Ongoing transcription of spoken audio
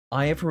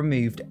I have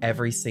removed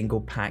every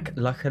single pack.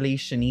 Luckily,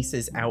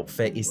 Shanice's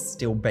outfit is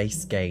still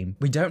base game.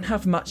 We don't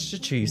have much to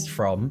choose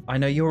from. I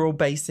know you're all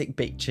basic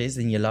bitches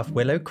and you love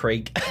Willow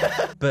Creek,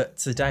 but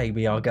today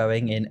we are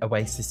going in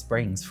Oasis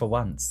Springs for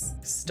once.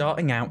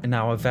 Starting out in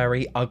our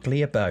very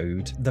ugly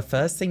abode, the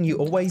first thing you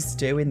always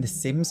do in The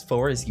Sims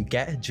 4 is you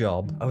get a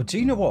job. Oh, do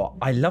you know what?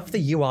 I love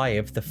the UI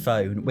of the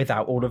phone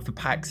without all of the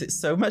packs. It's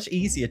so much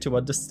easier to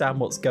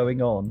understand what's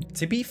going on.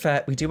 To be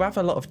fair, we do have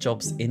a lot of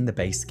jobs in the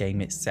base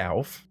game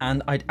itself,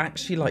 and I'd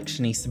actually like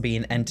Shanice to be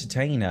an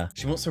entertainer.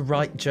 She wants to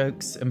write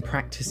jokes and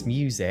practice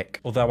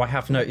music, although I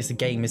have noticed the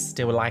game is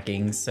still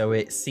lagging, so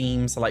it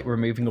seems like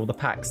removing all the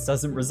packs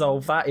doesn't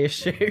resolve that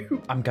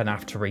issue. I'm gonna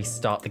have to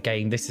restart the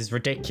game. This is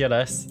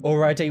ridiculous.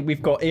 Already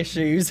we've got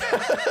issues.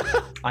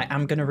 I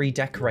am gonna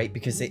redecorate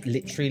because it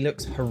literally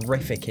looks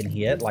horrific in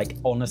here, like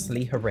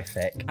honestly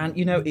horrific. And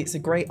you know, it's a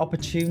great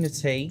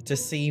opportunity to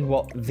see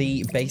what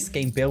the base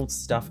game build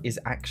stuff is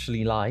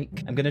actually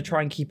like. I'm gonna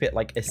try and keep it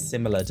like a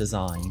similar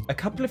design. A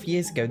couple of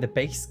years ago, the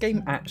base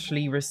game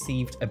actually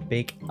received a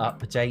big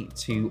update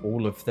to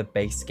all of the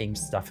base game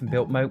stuff in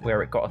build mode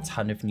where it got a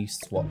ton of new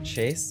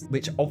swatches,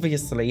 which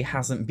obviously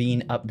hasn't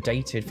been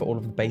updated for all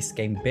of the base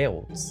game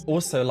builds.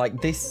 Also,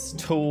 like this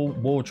tall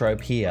wardrobe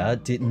here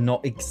did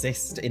not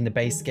exist in the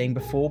base game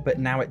before, but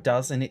now it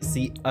does, and it's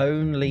the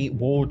only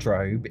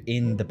wardrobe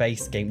in the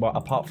base game. Well,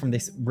 apart from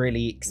this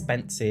really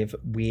expensive,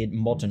 weird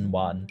modern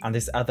one and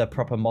this other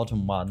proper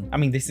modern one. I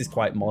mean, this is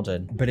quite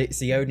modern, but it's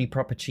the only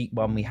proper cheap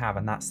one we have,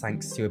 and that's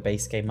thanks to a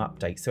base game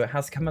update. So it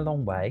has come a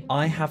long way.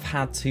 I have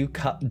had to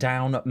cut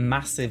down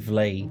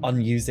massively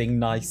on using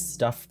nice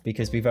stuff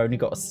because we've only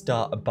got a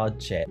starter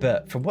budget.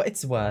 But for what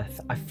it's worth,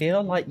 I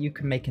feel like you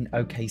can make an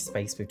okay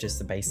space with just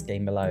the base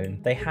game alone.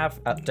 They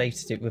have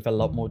updated it with a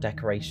lot more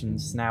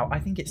decorations now. I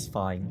think it's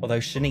fine. Although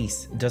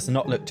Shanice does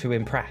not look too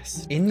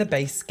impressed. In the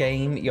base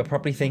game, you're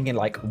probably thinking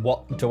like,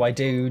 what do I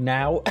do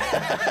now?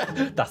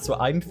 That's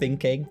what I'm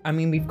thinking. I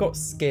mean, we've got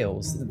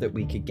skills that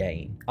we could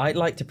gain. I'd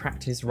like to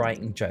practice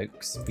writing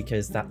jokes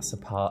because that's a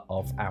part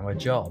of our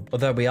job.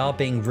 Although we are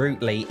being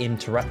rudely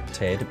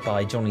interrupted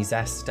by Johnny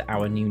Zest,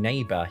 our new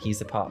neighbor.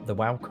 He's a part of the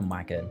welcome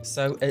wagon.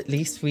 So at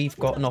least we've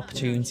got an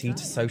opportunity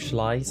to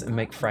socialize and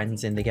make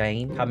friends in the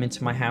game. Come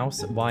into my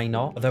house, why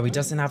not? Although he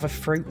doesn't have a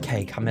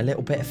fruitcake, I'm a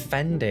little bit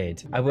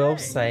offended. I will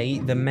say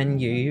the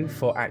menu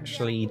for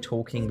actually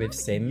talking with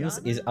Sims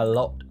is a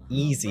lot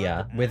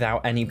easier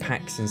without any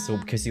packs installed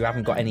because you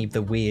haven't got any of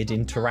the weird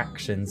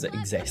interactions that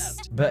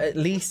exist. But at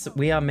least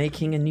we are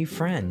making a new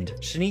friend.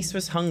 Shanice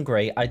was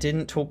hungry. I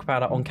didn't talk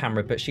about it on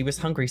camera, but she was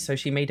hungry, so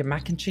she made a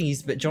mac and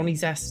cheese, but Johnny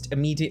Zest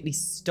immediately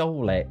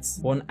stole it.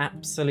 One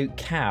absolute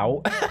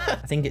cow.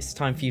 I think it's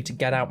time for you to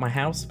get out my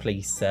house,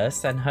 please, sir.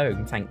 Send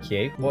home, thank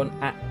you. One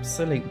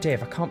absolute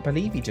div. I can't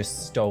believe he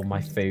just stole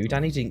my food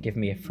and he didn't give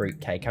me a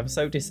fruitcake. I'm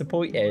so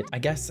disappointed. I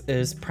guess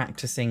as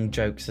practicing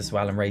jokes as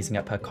well and raising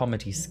up her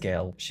comedy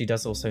skill, she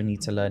does also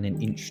need to learn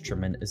an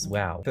instrument as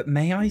well. But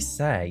may I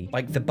say,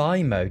 like the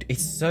buy mode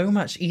is so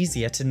much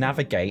easier to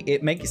navigate.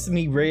 It makes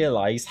me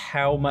realize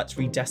how much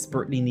we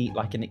desperately need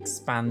like an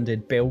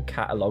expanded build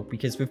catalog,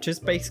 because with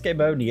just base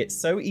game only, it's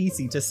so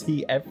easy to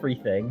see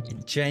everything.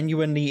 It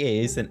genuinely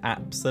is an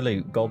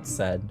absolute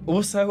godsend.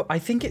 Also, I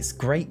think it's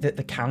great that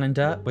the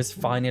calendar was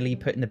finally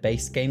put in the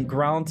base game.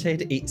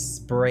 Granted, it's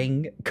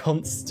spring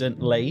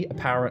constantly,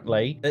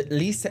 apparently. At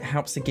least it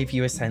helps to give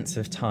you a sense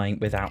of time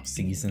without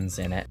seasons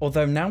in it.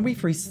 Although now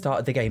we've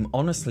restarted the game,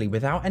 honestly,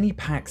 without any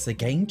packs, the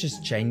game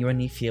just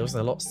genuinely feels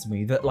a lot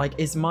smoother. Like,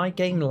 is my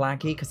game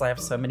laggy because I have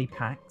so many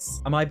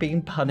packs? Am I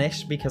being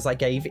punished because I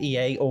gave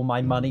EA all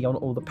my money on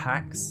all the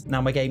packs?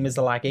 Now my game is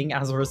lagging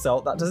as a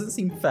result. That doesn't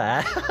seem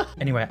fair.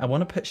 Anyway, I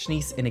want to put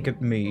Shanice in a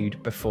good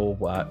mood before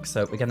work,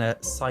 so we're gonna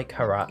psych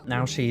her up.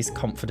 Now she's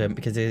confident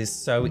because it is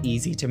so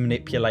easy to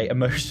manipulate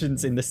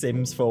emotions in The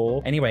Sims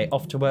 4. Anyway,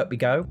 off to work we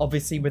go.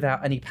 Obviously,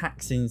 without any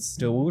packs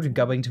installed,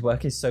 going to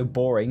work is so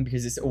boring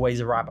because it's always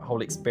a rabbit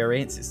hole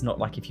experience. It's not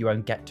like if you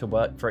won't get to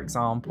work, for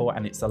example,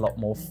 and it's a lot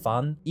more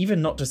fun.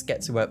 Even not just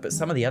get to work, but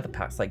some of the other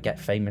packs like Get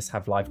Famous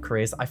have live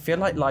careers. I feel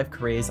like live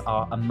careers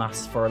are a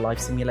must for a life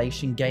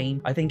simulation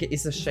game. I think it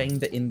is a shame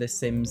that in The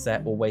Sims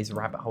they're always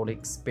rabbit hole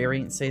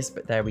experiences,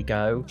 but there we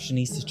go.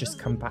 Shanice has just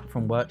come back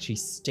from work.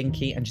 She's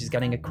stinky and she's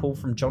getting a call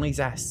from Johnny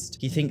Zest.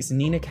 He thinks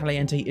Nina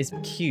Caliente is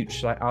cute.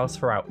 Should I ask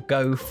her out?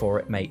 Go for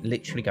it, mate.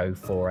 Literally go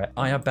for it.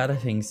 I have better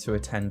things to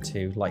attend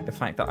to, like the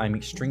fact that I'm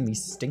extremely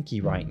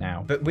stinky right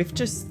now. But with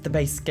just the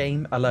base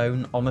game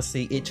alone,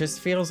 honestly, it just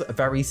feels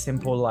very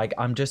simple. Like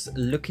I'm just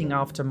looking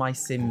after my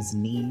Sims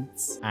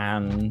needs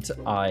and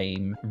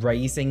I'm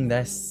raising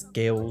their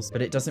skills,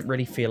 but it doesn't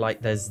really feel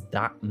like there's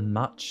that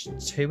much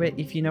to it,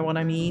 if you know what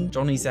I mean.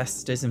 Johnny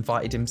Zest has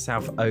invited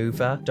himself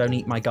over. Don't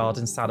eat my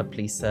garden salad,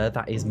 please, sir.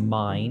 That is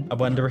mine. I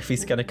wonder if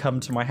he's going to come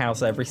to my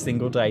house every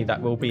single day.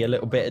 That will be a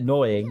little bit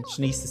annoying.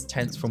 Shanice is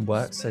tense from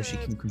work, so she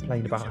can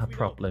complain about her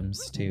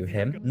problems to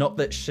him. Not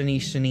that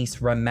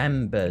Shanice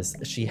remembers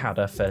she had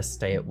her first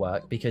day at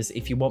work, because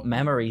if you want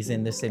memories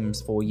in The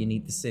Sims 4, you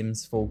need The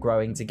Sims 4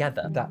 growing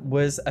together. That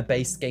was a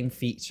base game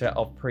feature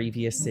of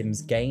previous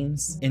Sims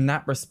games. In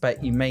that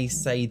respect, you may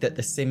say that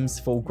The Sims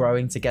 4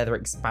 growing together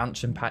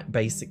expansion pack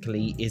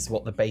basically is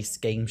what the base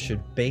game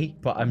should be,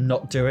 but I'm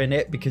not doing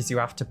it because you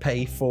have to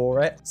pay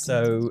for it.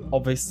 So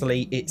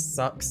obviously it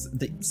sucks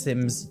that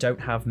Sims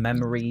don't have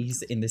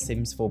memories in The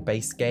Sims 4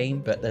 base game,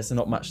 but there's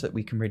not much that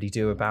we can really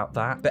do about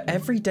that. But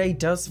every day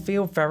does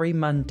feel very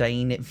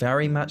mundane. It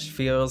very much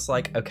feels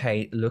like,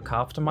 okay, look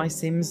after my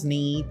Sims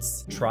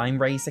needs, try and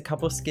raise a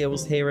couple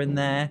skills here and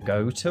there,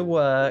 go to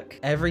work.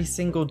 Every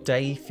single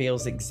day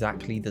feels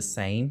exactly the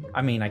same.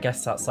 I mean, I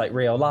guess that's like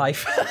real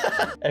life.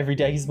 Every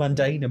day is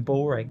mundane and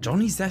boring.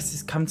 Johnny Zest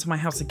has come to my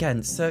house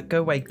again. Sir, go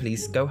away,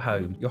 please. Go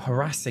home. You're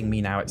harassing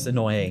me now. It's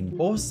annoying.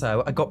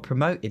 Also, I got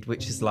promoted,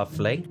 which is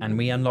lovely. And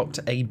we unlocked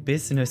a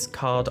business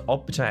card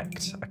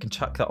object. I can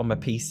chuck that on my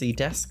PC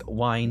desk.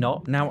 Why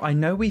not? Now, I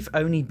know we've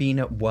only been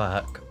at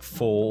work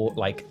for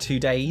like 2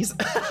 days.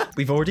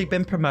 We've already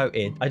been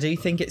promoted. I do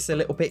think it's a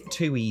little bit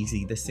too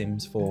easy, The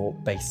Sims 4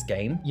 base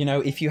game. You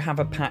know, if you have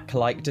a pack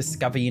like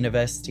Discover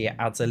University, it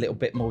adds a little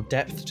bit more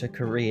depth to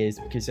careers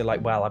because you're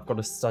like, well, I've got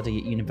to study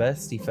at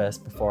university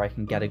first before I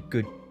can get a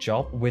good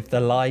job. With the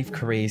live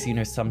careers, you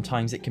know,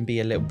 sometimes it can be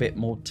a little bit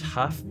more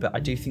tough, but I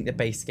do think the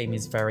base game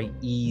is very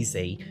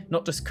easy.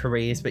 Not just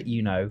careers, but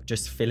you know,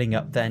 just filling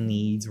up their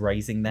needs,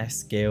 raising their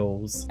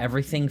skills.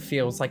 Everything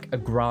feels like a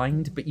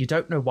grind, but you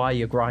don't know why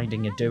you're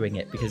grinding and doing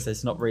it because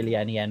there's not really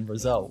any end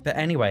result. But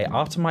anyway,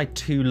 after my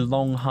 2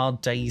 long,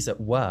 hard days at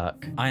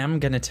work, I am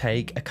going to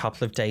take a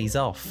couple of days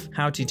off.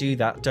 How do you do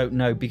that? Don't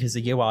know, because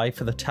the UI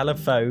for the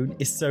telephone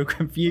is so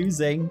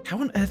confusing. How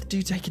on earth do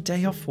you take a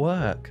day off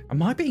work?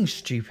 Am I being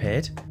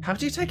stupid? How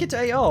do you take a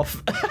day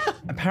off?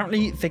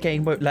 Apparently the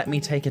game won't let me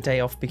take a day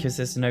off because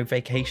there's no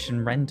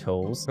vacation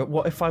rentals. But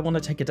what if I want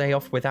to take a day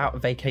off without a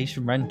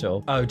vacation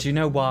rental? Oh, do you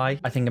know why?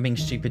 I think I'm being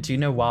stupid. Do you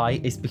know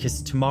why? It's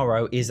because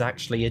tomorrow is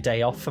actually a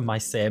day off for my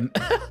sim.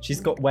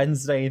 She's got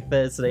Wednesday and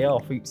Thursday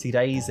off. Oopsie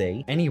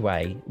daisy.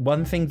 Anyway,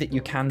 one thing that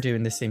you can do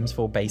in the Sims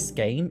 4 base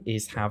game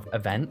is have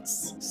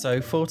events.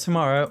 So for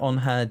tomorrow on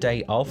her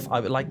day off, I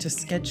would like to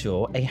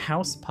schedule a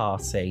house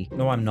party.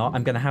 No, I'm not.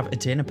 I'm going to have a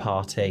dinner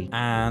party.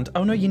 And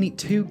oh no, you need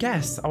 2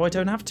 guests. Oh, I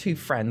don't have 2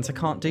 friends. I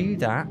can't do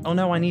that. Oh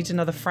no, I need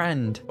another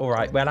friend. All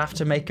right, we'll have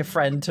to make a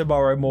friend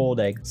tomorrow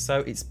morning. So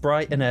it's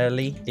bright and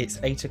early. It's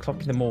 8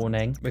 o'clock in the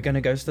morning. We're going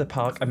to go to the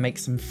park and make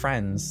some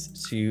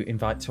friends to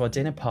invite to our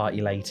dinner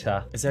party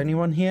later. Is there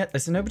anyone here?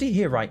 There's nobody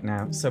here right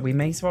now. So we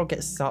may as well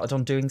get started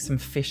on doing some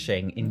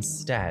fishing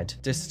instead,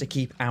 just to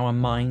keep our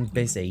mind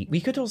busy.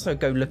 We could also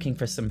go looking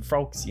for some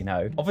frogs, you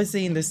know.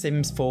 Obviously in The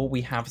Sims 4,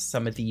 we have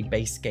some of the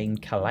base game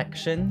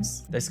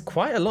collections. There's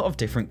quite a lot of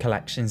different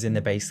collections in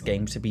the base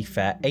game, to be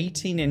fair.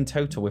 18 in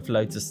total with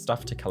loads of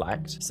stuff to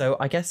collect. So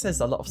I guess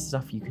there's a lot of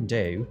stuff you can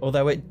do.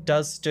 Although it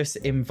does just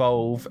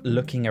involve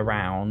looking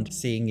around,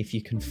 seeing if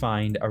you can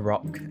find a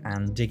rock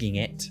and digging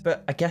it.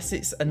 But I guess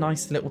it's a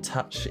nice little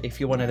touch if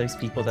you're one of those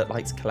people that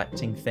likes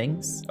collecting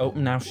things. Oh,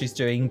 now she's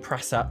doing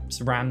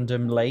press-ups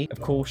randomly.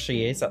 Of course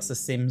she is. That's a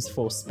Sims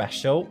 4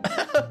 special.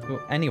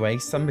 Well, anyway,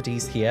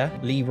 somebody's here.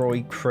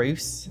 Leroy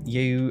Cruz.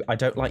 I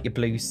don't like your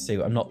blue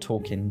suit. I'm not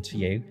talking to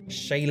you.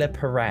 Shayla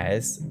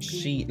Perez.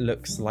 She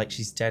looks like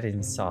she's dead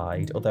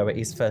inside. Although it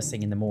is first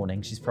thing in the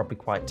morning, she's probably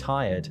quite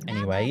tired.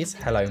 Anyways,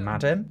 hello,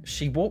 madam.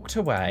 She walked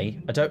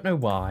away. I don't know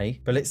why,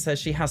 but it says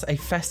she has a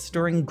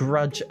festering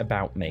grudge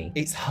about me.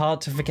 It's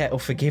hard to forget or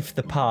forgive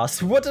the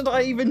past. What did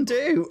I even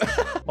do?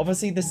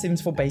 Obviously, the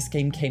Sims 4 base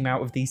game came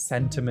out with these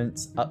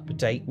sentiments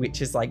update,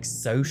 which is like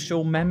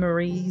social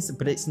memories,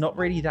 but it's not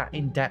really that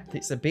in-depth.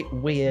 It's a bit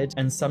weird,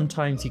 and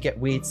sometimes you get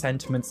weird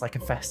sentiments like a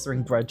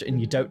festering grudge and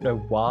you don't know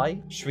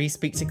why. Should we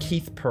speak to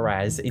Keith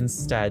Perez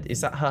instead?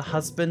 Is that her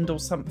husband or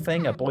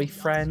something? A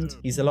boyfriend?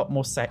 He's a lot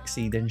more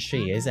sexy than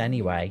she is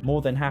anyway.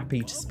 More than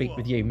happy to speak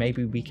with you.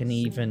 Maybe we can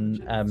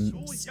even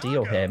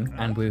steal him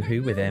and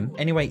woohoo with him.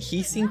 Anyway,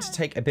 he seemed to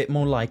take a bit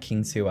more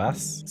liking to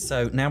us.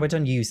 So now we're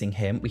done using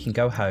him, we can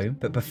go home.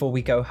 But before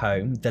we go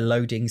home, the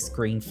loading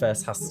screen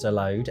first has to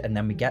load, and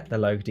then we get the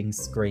loading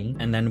screen,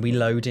 and then we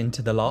load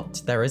into the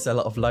lot. There is a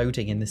lot of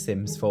loading in The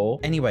Sims 4.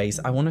 Anyways,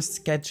 I want to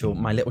schedule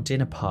my little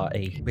dinner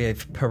party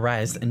with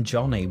Perez and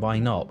Johnny. Why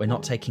not? We're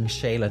not taking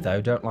Shayla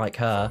though, don't like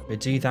her. We'll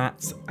do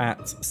that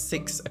at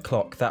 6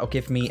 o'clock. That'll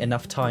give me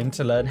enough time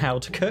to learn how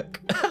to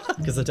cook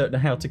because I don't know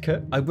how to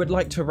cook. I would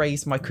like to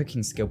raise my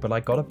cooking skill, but I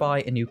gotta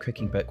buy a new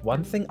cooking book.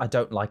 One thing I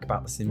don't like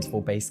about the Sims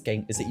 4 base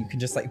game is that you can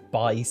just like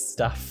buy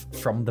stuff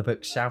from the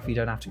bookshelf. You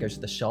don't have to go to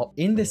the shop.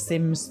 In the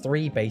Sims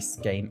 3 base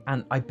game,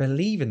 and I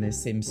believe in the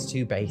Sims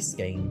 2 base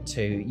game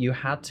too, you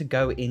had to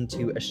go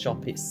into a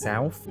shop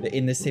itself. But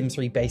in the Sims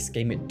 3 base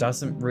game, it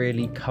doesn't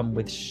really come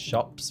with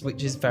shops,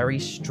 which is very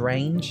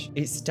strange.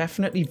 It's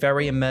definitely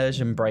very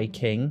immersion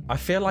breaking. I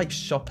feel like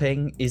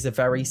shopping is a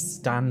very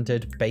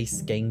standard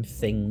base game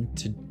thing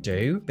to do.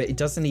 do, but it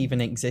doesn't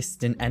even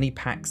exist in any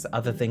packs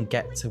other than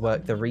Get to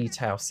Work, the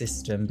retail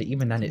system. But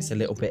even then, it's a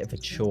little bit of a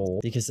chore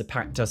because the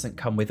pack doesn't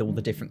come with all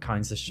the different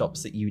kinds of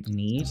shops that you'd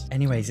need.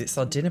 Anyways, it's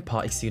our dinner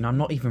party soon. I'm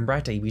not even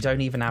ready. We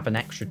don't even have an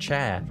extra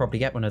chair. Probably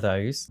get one of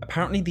those.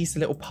 Apparently, these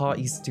little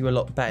parties do a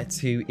lot better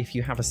too if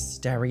you have a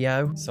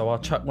stereo. So I'll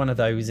chuck one of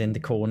those in the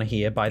corner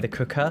here by the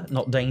cooker.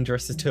 Not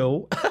dangerous at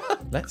all.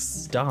 Let's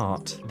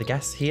start. The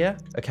guests here.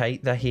 Okay,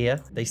 they're here.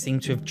 They seem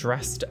to have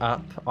dressed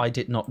up. I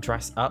did not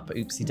dress up.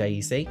 Oopsie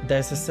daisy.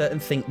 There's a certain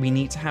thing. We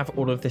need to have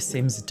all of the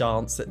Sims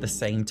dance at the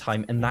same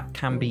time, and that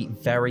can be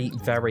very,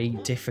 very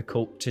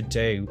difficult to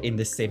do in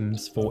The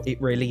Sims 4.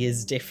 It really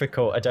is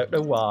difficult. I don't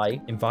know why.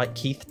 Invite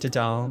Keith to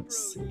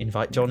dance.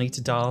 Invite Johnny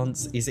to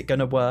dance. Is it going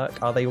to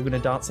work? Are they all going to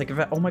dance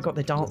together? Oh my god,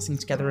 they're dancing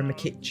together in the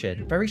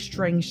kitchen. Very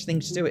strange thing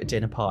to do at a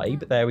dinner party,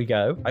 but there we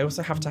go. I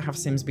also have to have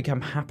Sims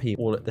become happy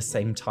all at the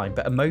same time,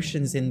 but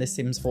emotions in The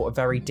Sims 4 are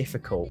very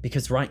difficult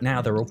because right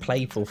now they're all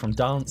playful from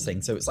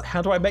dancing. So it's like,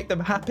 how do I make them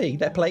happy?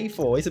 They're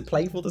playful. Is it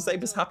playful the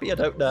same as happy? I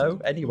don't know.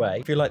 Anyway,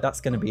 I feel like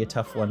that's going to be a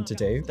tough one to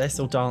do. They're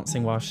still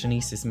dancing while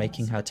Shanice is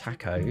making her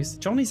tacos.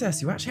 Johnny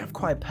says, you actually have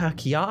quite a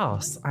perky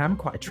ass. I am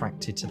quite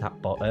attracted to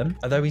that bottom,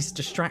 although he's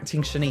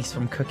distracting Shanice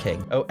from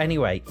cooking. Oh,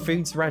 anyway,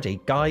 food's ready.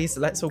 Guys,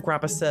 let's all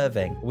grab a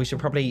serving. We should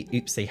probably,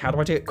 oopsie, how do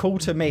I do it? Call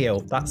to meal.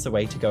 That's the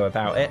way to go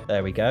about it.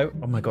 There we go.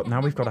 Oh my god,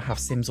 now we've got to have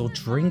Sims all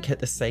drink at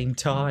the same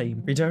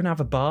time. We don't have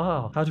a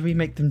bar. How do we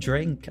make them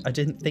drink? I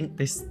didn't think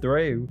this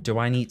through. Do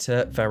I need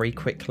to very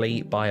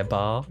quickly buy a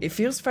bar? It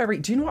feels very...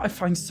 Do you know what I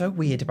find so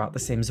weird about The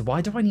Sims?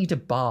 Why do I need a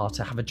bar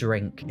to have a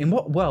drink? In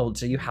what world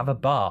do you have a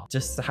bar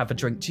just to have a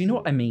drink? Do you know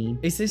what I mean?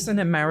 Is this an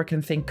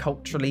American thing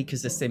culturally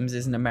because The Sims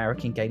is an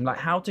American game? Like,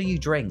 how do you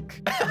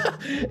drink?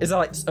 Is it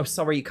like, oh,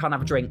 sorry, you can't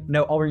have a drink.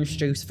 No orange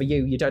juice for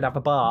you. You don't have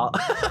a bar.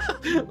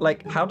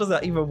 Like, how does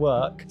that even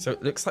work? So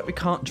it looks like we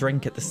can't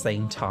drink at the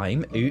same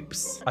time.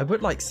 Oops. I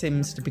would like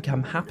Sims to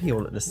become happy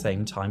all at the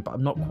same time, but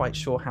I'm not quite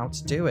sure how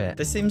to do it.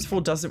 The Sims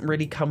 4 doesn't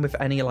really come with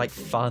any like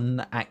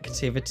fun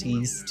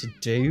activities to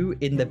do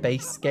in the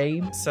base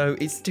game. So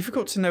it's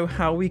difficult to know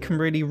how we can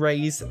really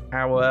raise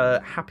our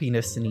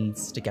happiness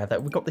needs together.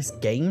 We've got this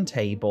game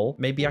table.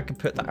 Maybe I could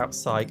put that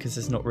outside because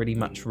there's not really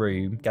much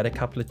room. Get a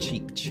couple of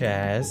cheap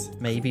chairs.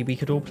 Maybe we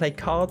could all play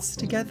cards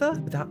together.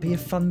 Would that be a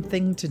fun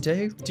thing to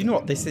do? Do you know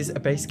what? This is a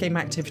base game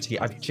activity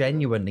I've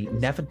genuinely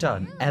never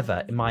done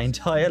ever in my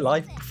entire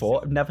life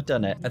before. I've never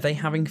done it. Are they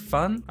having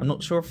fun? I'm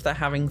not sure if they're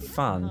having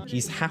fun.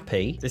 He's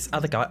happy. This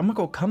other guy, oh my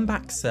god, come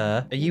back,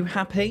 sir. Are you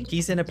happy?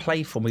 He's in a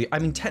playful mood. I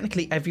mean,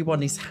 technically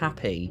everyone is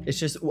happy. It's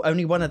just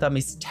only one of them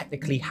is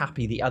technically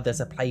happy. The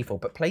others are playful,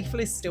 but playful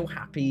is still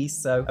happy.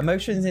 So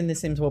emotions in the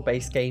Sims 4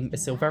 base game are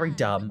still very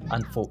dumb,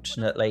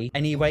 unfortunately.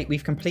 Anyway,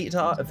 we've completed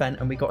our event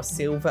and we got a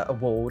silver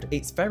award.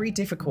 It's very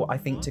difficult, I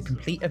think, to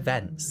complete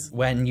events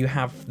when you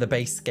have the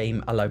base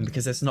game alone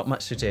because there's not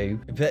much to do,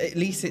 but at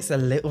least it's a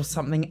little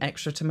something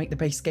extra to make the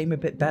base game a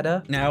bit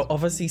better. Now,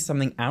 obviously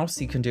something else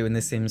you can do in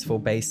the Sims 4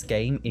 base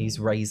game is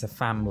raise a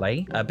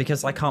family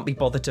because I can't be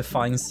bothered to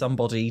find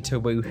somebody to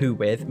woohoo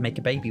with, make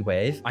a baby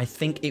with. I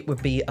think it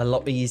would be a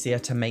lot easier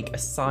to make a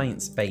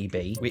science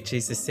baby, which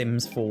is the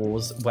Sims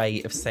 4's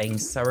way of saying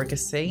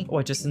surrogacy. Oh,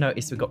 I just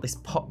noticed we got this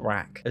pot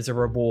rack as a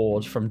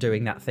reward from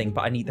doing that thing,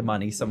 but I need the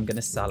money, so I'm going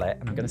to sell it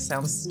and I'm going to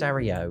sell the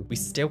stereo. We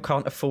still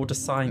can't afford a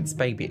science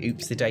baby.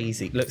 Oopsie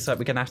daisy. Looks like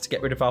we're going to have to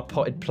get rid of our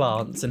potted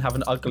plants and have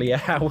an uglier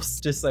house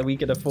just so we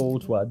can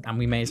afford one. And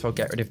we may as well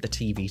get rid of the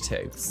TV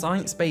too.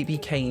 Science baby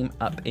came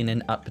up in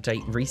an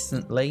update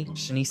recently.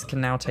 Shanice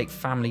can now take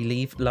family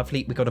leave.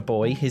 Lovely. We got a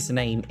boy. His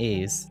name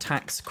is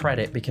Tax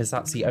Credit because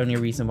that's the only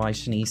reason why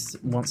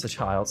Shanice wants a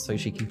child, so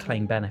she can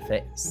claim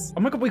benefits.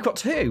 Oh my god, we've got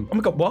two. Oh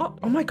my god, what?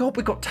 Oh my god,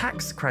 we got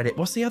Tax Credit.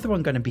 What's the other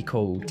one going to be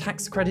called?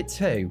 Tax Credit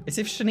 2. As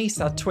if Shanice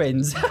had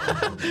twins.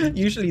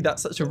 Usually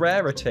that's such a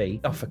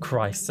rarity. Oh, for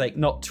Christ's sake,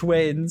 not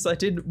twins. I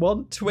didn't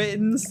want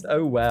twins.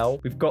 Oh well,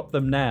 we've got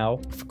them now.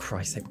 For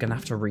Christ's sake, we're gonna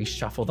have to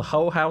reshuffle the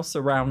whole house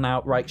around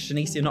now. Right,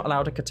 Shanice, you're not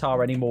allowed a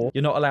guitar anymore.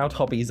 You're not allowed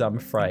hobbies, I'm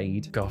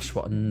afraid. Gosh,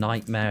 what a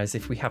nightmare. As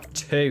if we have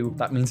two.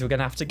 That means we're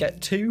gonna have to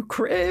get two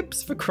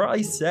cribs, for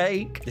Christ's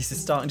sake. This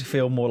is starting to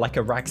feel more like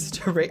a rags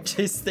to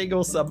riches thing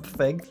or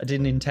something. I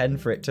didn't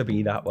intend for it to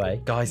be that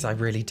way. Guys, I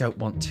really don't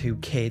want two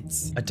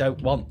kids. I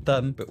don't want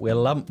them, but we're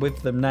lumped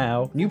with them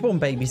now. Newborn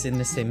babies in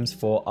The Sims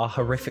 4 are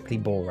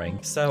horrifically boring.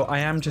 So I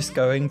am just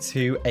going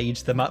to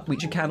age them up,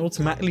 which you can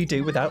automatically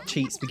do without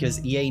cheats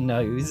because EA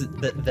knows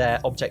that their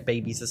object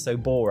babies are so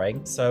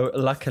boring. So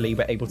luckily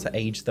we're able to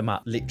age them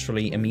up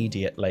literally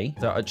immediately.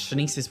 So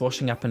Shanice is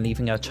washing up and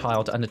leaving her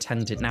child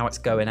unattended. Now it's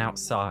going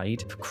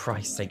outside. For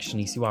Christ's sake,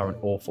 Shanice, you are an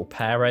awful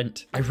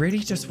parent. I really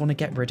just want to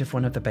get rid of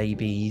one of the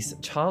babies.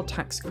 Child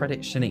tax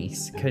credit,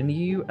 Shanice. Can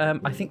you,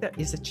 I think that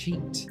is a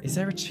cheat. Is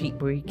there a cheat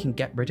where you can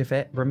get rid of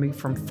it? Remove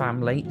from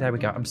family. There we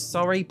go. I'm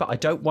sorry, but I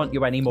don't want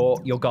you anymore.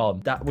 You're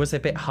gone. That was a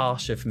bit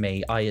harsh of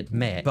me, I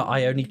admit, but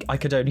I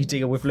could only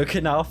deal with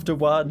looking after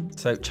one.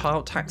 So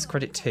child tax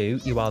credit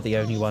 2, you are the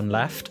only one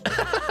left.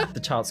 The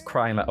child's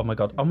crying like, oh my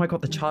god,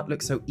 the child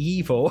looks so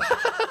evil.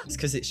 It's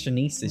because it's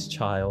Shanice's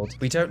child.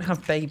 We don't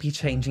have baby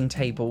changing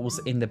tables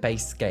in the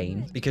base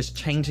game because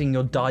changing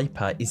your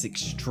diaper is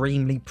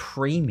extremely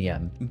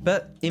premium.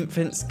 But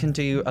infants can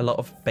do a lot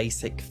of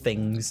basic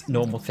things,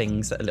 normal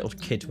things that a little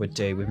kid would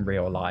do in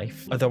real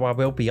life. Although I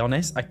will be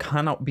honest, I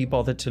cannot be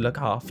bothered to look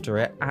after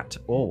it at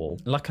all.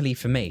 Luckily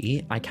for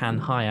me, I can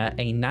hire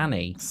a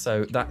nanny.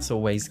 So that's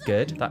always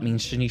good. That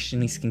means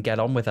Shanice can get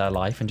on with her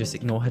life and just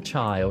ignore her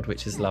child,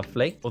 which is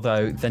lovely.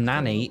 Although the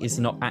nanny is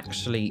not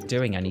actually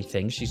doing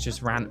anything. She's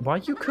just ran. Why are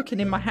you cooking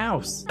in my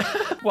house?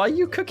 Why are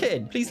you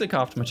cooking? Please look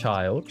after my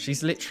child.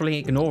 She's literally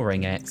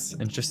ignoring it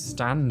and just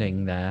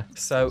standing there.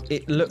 So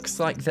it looks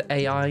like the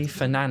AI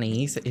for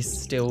nannies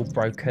is still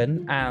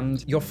broken,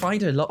 and you'll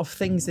find a lot of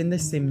things in The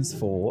Sims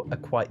 4 are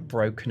quite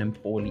broken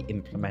and poorly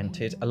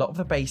implemented. A lot of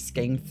the base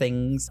game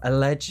things,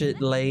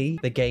 allegedly,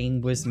 the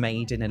game was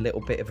made in a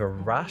little bit of a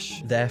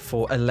rush.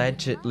 Therefore,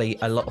 allegedly,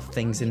 a lot of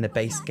things in the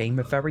base game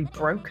are very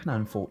broken,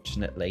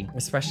 unfortunately,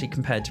 especially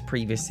compared to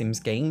previous Sims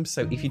games.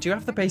 So if you do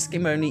have the base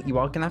game only, you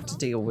are going to have to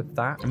deal with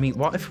that. I mean,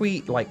 what if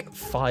we like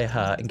fire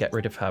her and get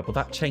rid of her? Will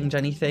that change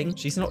anything?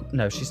 She's not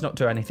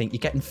doing anything. You're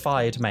getting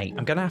fired, mate.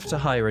 I'm going to have to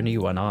hire a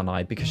new one, aren't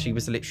I? Because she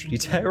was literally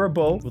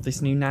terrible. Will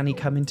this new nanny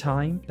come in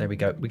time? There we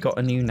go. We got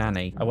a new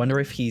nanny. I wonder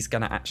if he's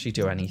going to actually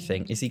do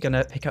anything. Is he going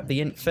to pick up the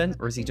infant,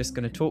 or is he just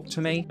going to talk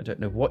to me? I don't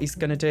know what he's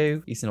going to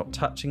do. He's not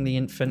touching the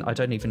infant. I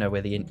don't even know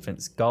where the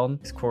infant's gone.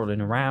 He's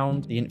crawling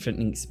around. The infant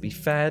needs to be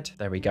fed.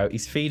 There we go.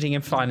 He's feeding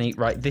him finally.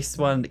 Right, this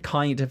one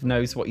kind of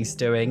knows what he's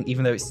doing,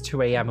 even though it's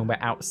 2 a.m. and we're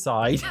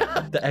outside.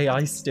 The AI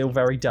is still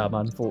very dumb,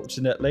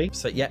 unfortunately.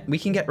 So yeah, we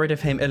can get rid of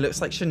him. It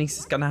looks like Shanice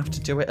is going to have to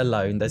do it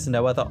alone. There's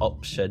no other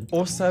option.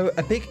 Also,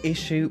 a big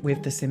issue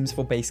with the Sims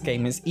 4 base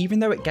game is even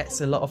though it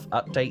gets a lot of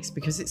updates,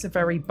 because it's a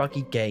very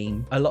buggy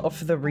game, a lot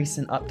of the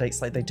recent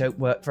updates, like, they don't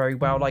work very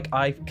well. Like,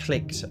 I've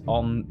clicked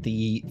on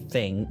the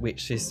thing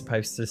which is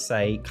supposed to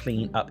say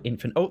clean up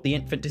infant. Oh, the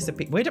infant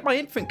disappeared. Where did my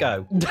infant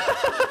go?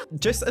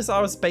 Just as I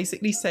was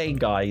basically saying,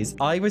 guys,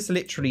 I was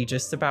literally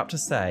just about to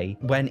say,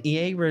 when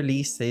EA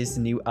releases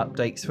new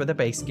updates for the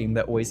base game,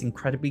 they're always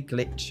incredibly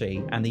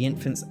glitchy, and the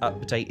infant's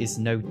update is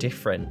no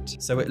different.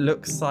 So it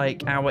looks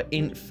like our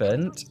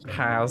infant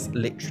has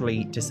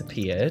literally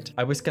disappeared.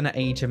 I was going to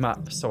age him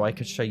up so I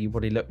could show you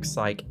what he looks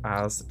like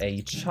as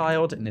a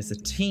child and as a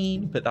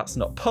teen, but that's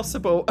not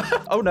possible.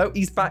 Oh no,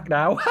 he's back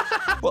now.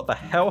 What the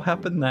hell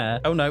happened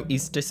there? Oh no,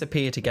 he's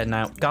disappeared again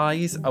now.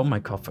 Guys, oh my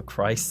god, for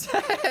Christ's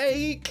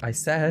sake.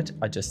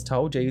 I just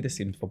told you the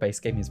Sims 4 base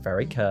game is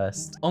very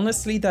cursed.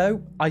 Honestly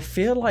though, I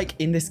feel like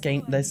in this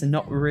game, there's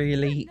not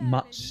really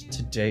much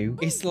to do.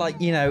 It's like,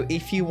 you know,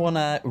 if you want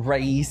to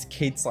raise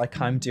kids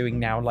like I'm doing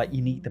now, like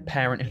you need the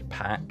parenthood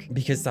pack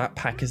because that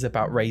pack is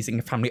about raising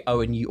a family.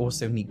 Oh, and you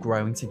also need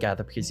growing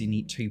together because you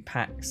need 2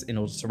 packs in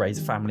order to raise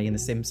a family in the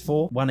Sims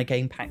 4. One a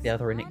game pack, the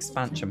other an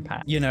expansion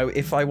pack. You know,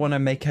 if I want to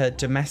make a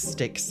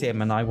domestic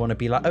sim and I want to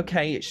be like,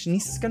 okay,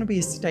 Shanice is going to be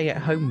a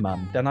stay-at-home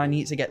mum, then I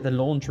need to get the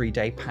laundry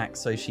day pack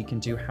so she can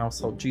do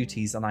household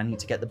duties, and I need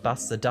to get the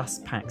bust the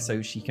dust pack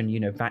so she can, you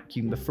know,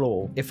 vacuum the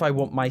floor. If I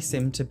want my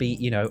sim to be,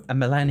 you know, a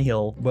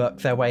millennial, work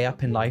their way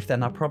up in life,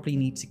 then I probably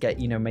need to get,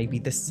 you know, maybe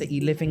the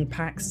city living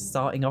packs,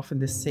 starting off in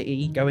the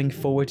city, going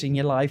forward in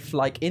your life.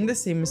 Like in The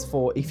Sims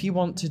 4, if you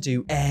want to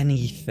do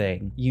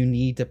anything, you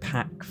need a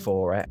pack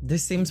for it. The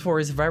Sims 4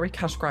 is a very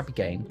cash grabby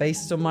game.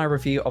 Based on my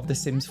review of the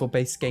Sims 4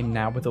 base game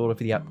now with all of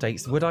the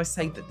updates, would I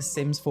say that the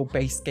Sims 4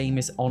 base game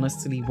is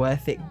honestly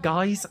worth it?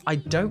 Guys, I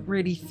don't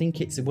really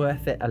think it's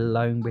worth it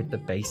alone with the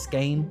base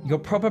game. You're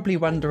probably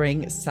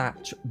wondering,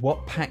 Satch,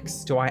 what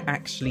packs do I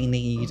actually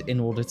need in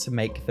order to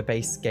make the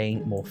base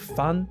game more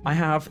fun? I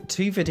have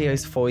 2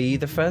 videos for you.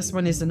 The first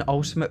one is an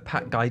ultimate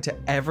pack guide to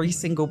every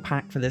single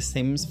pack for The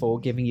Sims 4,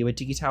 giving you a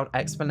detailed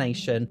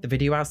explanation. The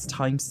video has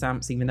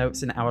timestamps, even though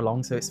it's an hour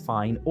long, so it's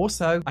fine.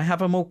 Also, I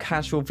have a more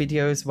casual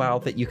video as well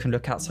that you can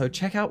look at, so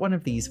check out one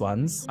of these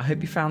ones. I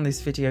hope you found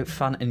this video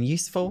fun and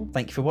useful.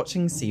 Thank you for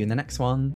watching. See you in the next one.